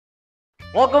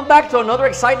Welcome back to another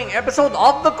exciting episode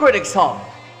of the Critics Hub.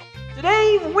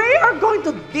 Today, we are going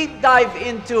to deep dive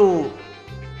into,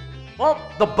 well,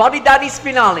 the Daddies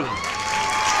finale.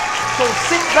 So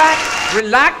sit back,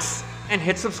 relax, and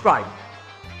hit subscribe.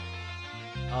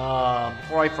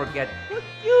 Before I forget, would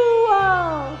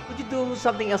you do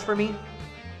something else for me?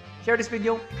 Share this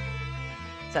video?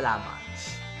 Salamat.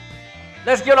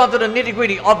 Let's get on to the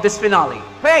nitty-gritty of this finale.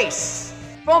 Pace!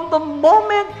 From the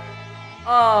moment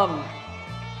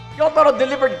Yotaro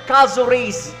delivered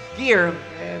Kazurei's gear,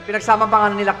 pinagsama pa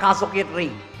nga nila Kazuki at Rei.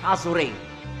 Kazurei.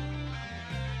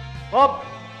 Oh,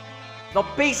 the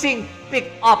pacing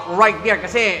picked up right there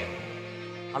kasi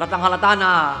halatang-halata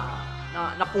na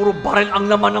puro baril ang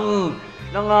laman ng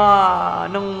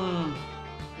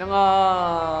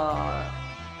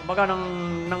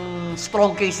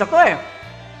strong case na to eh.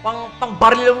 Pang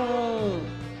baril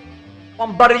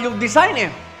yung design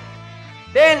eh.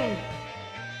 Then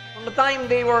from the time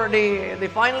they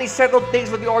finally settled things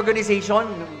with the organization,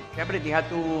 syempre they had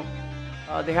to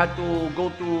go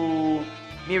to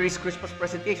Miri's Christmas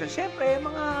presentation. Syempre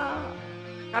mga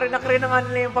karena nga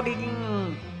nila yung pagiging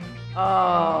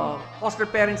foster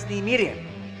parents ni Miri.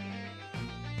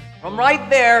 From right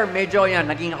there, medyo yan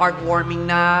naging heartwarming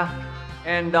na,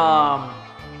 and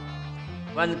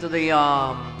went to the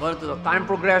time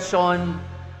progression.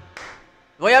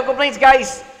 Do I have complaints,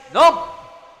 guys? Nope.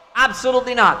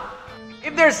 Absolutely not.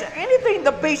 If there's anything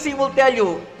the pacing will tell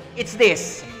you, it's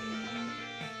this.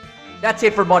 That's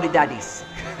it for Daddies.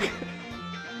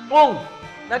 Kung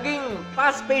naging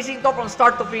fast pacing to from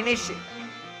start to finish,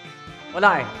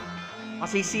 wala eh.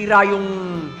 Masisira yung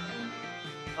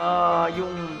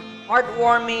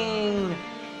heartwarming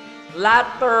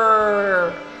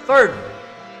latter third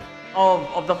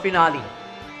of the finale.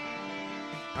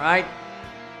 Alright?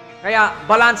 Kaya,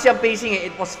 balance yung pacing eh.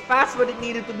 It was fast when it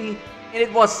needed to be, and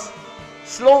it was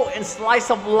slow and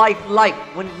slice of life-like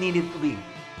when it needed to be.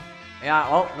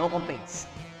 Kaya, no complaints.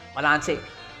 Balance eh.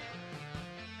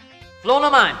 Flow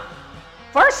naman.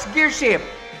 First gear shift.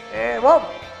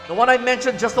 The one I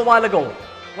mentioned just a while ago.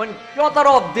 When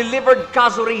Kyotaro delivered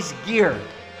Kazurei's gear.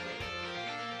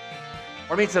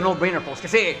 For me, it's a no-brainer, folks.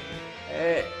 Kasi,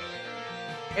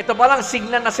 ito pa lang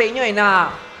signal na sa inyo eh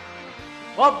na,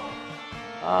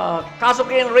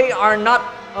 Kazuki and Rei are not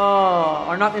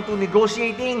into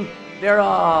negotiating their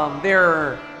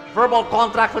verbal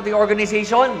contract with the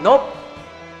organization. Nope.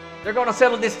 They're gonna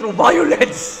settle this through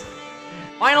violence.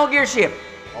 Final gear shift.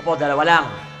 Opo, dalawa lang.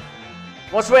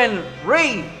 Was when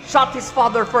Rei shot his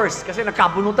father first kasi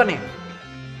nagkabunutan eh.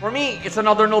 For me, it's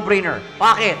another no-brainer.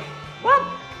 Bakit? What?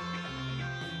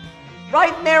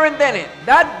 Right there and then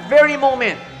that very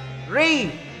moment, Rei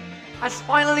has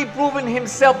finally proven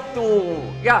himself to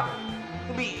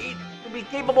be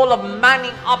capable of manning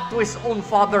up to his own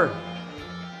father.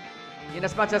 In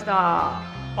as much as na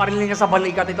parilin niya sa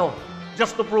balikat ito,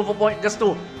 just to prove a point, just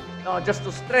to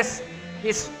stress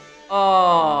his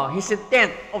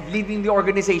intent of leading the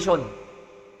organization.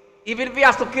 Even if he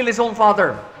has to kill his own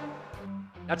father.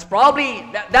 That's probably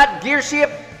that gear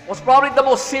shift was probably the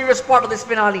most serious part of this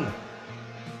finale.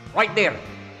 Right there.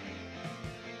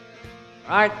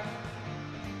 Right?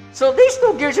 So these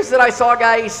two gear shifts that I saw,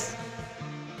 guys,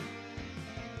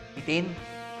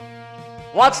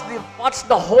 watch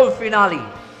the whole finale,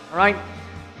 alright?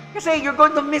 Kasi you're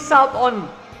going to miss out on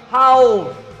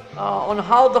how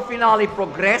the finale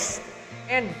progressed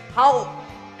and how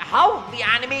the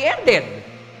anime ended.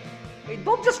 Okay,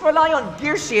 don't just rely on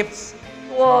gear shifts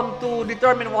to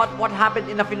determine what happened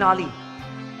in the finale.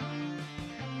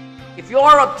 If you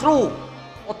are a true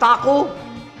otaku,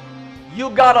 you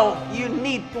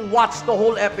need to watch the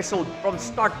whole episode from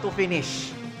start to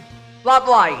finish.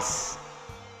 Plot-wise.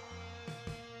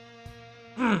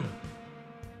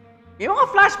 May mga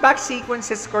flashback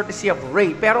sequences courtesy of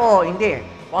Rei, pero hindi.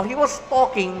 While he was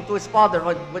talking to his father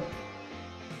with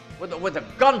a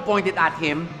gun pointed at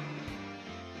him,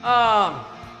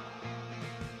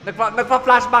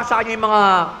 nagpa-flashback sa kanya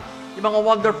yung mga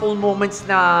wonderful moments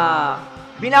na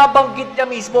binabanggit niya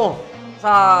mismo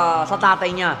sa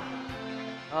tatay niya.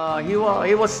 He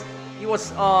was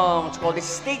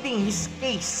stating his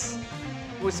case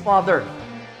to his father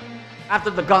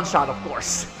after the gunshot, of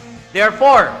course.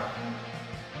 Therefore,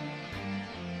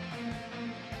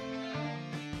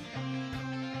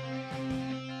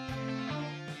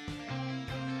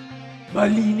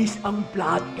 malinis ang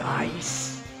plot,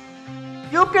 guys.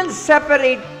 You can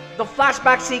separate the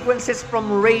flashback sequences from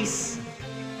Rei's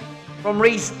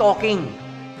talking.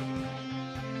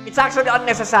 It's actually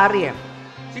unnecessary eh.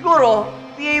 Siguro,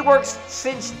 PA works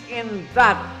cinched in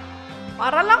that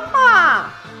para lang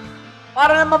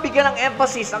para na mabigyan ng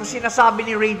emphasis ang sinasabi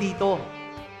ni Ray dito.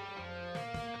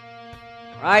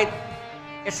 Right?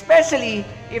 Especially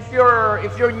if you're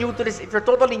new to this, if you're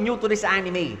totally new to this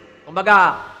anime.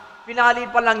 Kumbaga, finale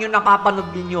pa lang yung napapanood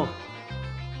ninyo.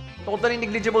 Totally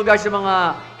negligible guys yung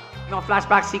mga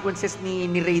flashback sequences ni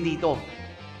Ray dito.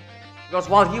 Because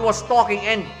while he was talking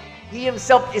and he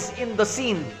himself is in the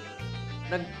scene,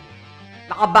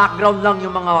 naka-background lang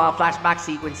yung mga flashback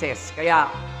sequences. Kaya,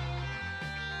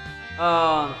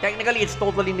 technically, it's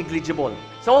totally negligible.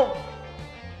 So,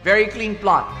 very clean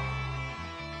plot.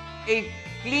 A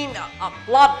clean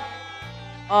plot,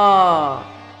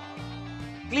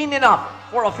 clean enough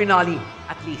for a finale,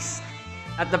 at least.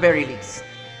 At the very least.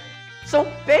 So,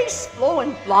 pace, flow,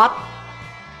 and plot,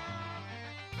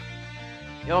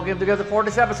 you know, came together for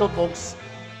this episode, folks.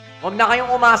 Huwag na kayong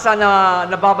umasa na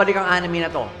nababalik ang anime na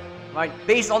to. Right?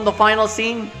 Based on the final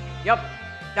scene, yep,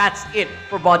 that's it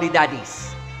for Body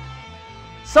Daddies.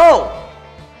 So,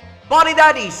 Body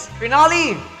Daddies,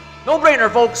 finale, no-brainer,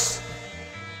 folks.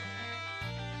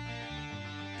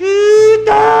 2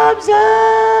 thumbs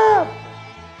up!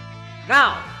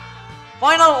 Now,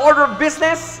 final order of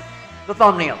business, the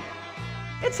thumbnail.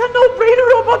 It's a no-brainer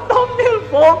of a thumbnail,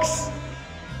 folks.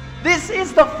 This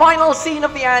is the final scene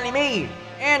of the anime.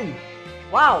 And,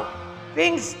 wow,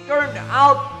 things turned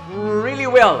out really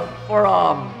well for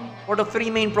the 3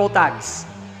 main protags.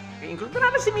 Okay, including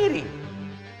na si Miri.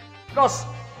 Because,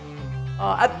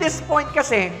 at this point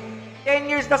kasi, 10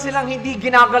 years na silang hindi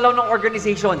ginagalaw ng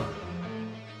organization.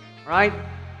 Right?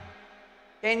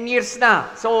 10 years na.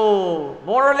 So,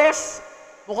 more or less,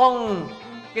 mukhang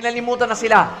kinalimutan na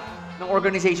sila ng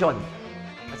organization.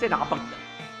 Kasi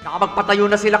nakapagpatayo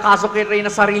na sila kaso kay Ray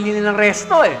na sarili nilang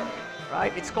resto eh.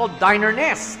 Right? It's called Diner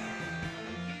Nest.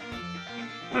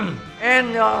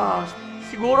 And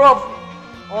siguro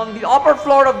on the upper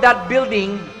floor of that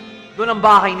building, doon ang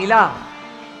bahay nila.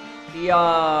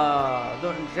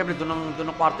 Siyempre, doon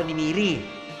ang kwarto ni Miri.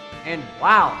 And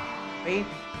wow, okay?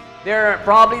 What's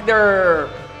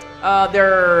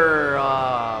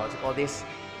it called this?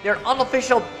 Their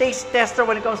unofficial taste tester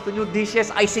when it comes to new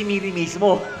dishes ay si Miri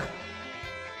mismo.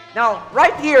 Now,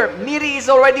 right here, Miri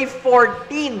is already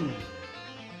 14.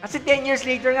 Kasi 10 years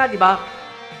later nga, di ba?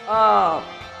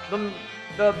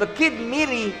 The kid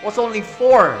Miri was only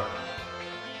 4.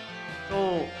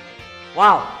 So,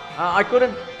 wow. I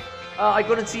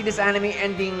couldn't see this anime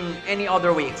ending any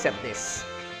other way except this.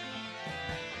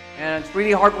 And it's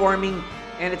really heartwarming,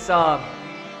 and it's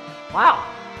wow.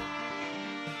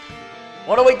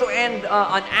 What a way to end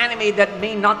an anime that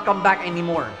may not come back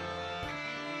anymore.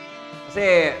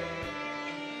 Kasi,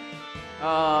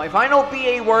 if I know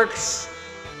PA works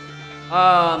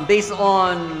based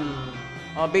on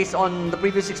the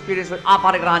previous experience with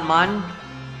Apare Ranman,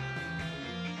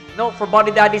 no, for Body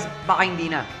Daddies, baka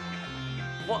hindi na.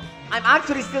 Well, I'm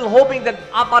actually still hoping that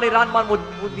Apare Ranman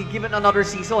would be given another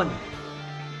season.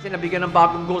 Kasi nabigyan ng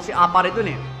bagong goal si Apare dun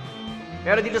eh.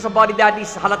 Pero dito sa Body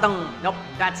Daddies, halatang, nope,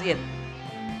 that's it.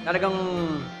 Talagang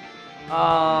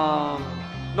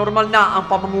normal na ang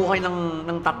pamumuhay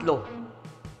ng tatlo.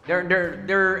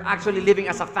 They're actually living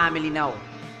as a family now.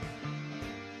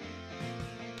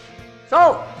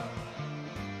 So,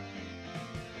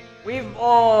 we've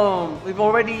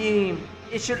already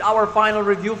issued our final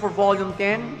review for Volume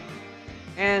 10.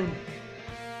 And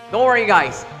don't worry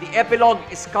guys, the epilogue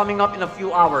is coming up in a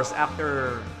few hours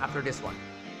after this one.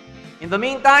 In the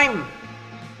meantime,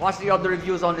 watch the other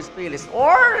reviews on this playlist.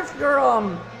 Or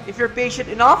if you're patient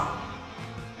enough,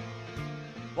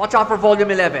 watch out for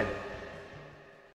Volume 11.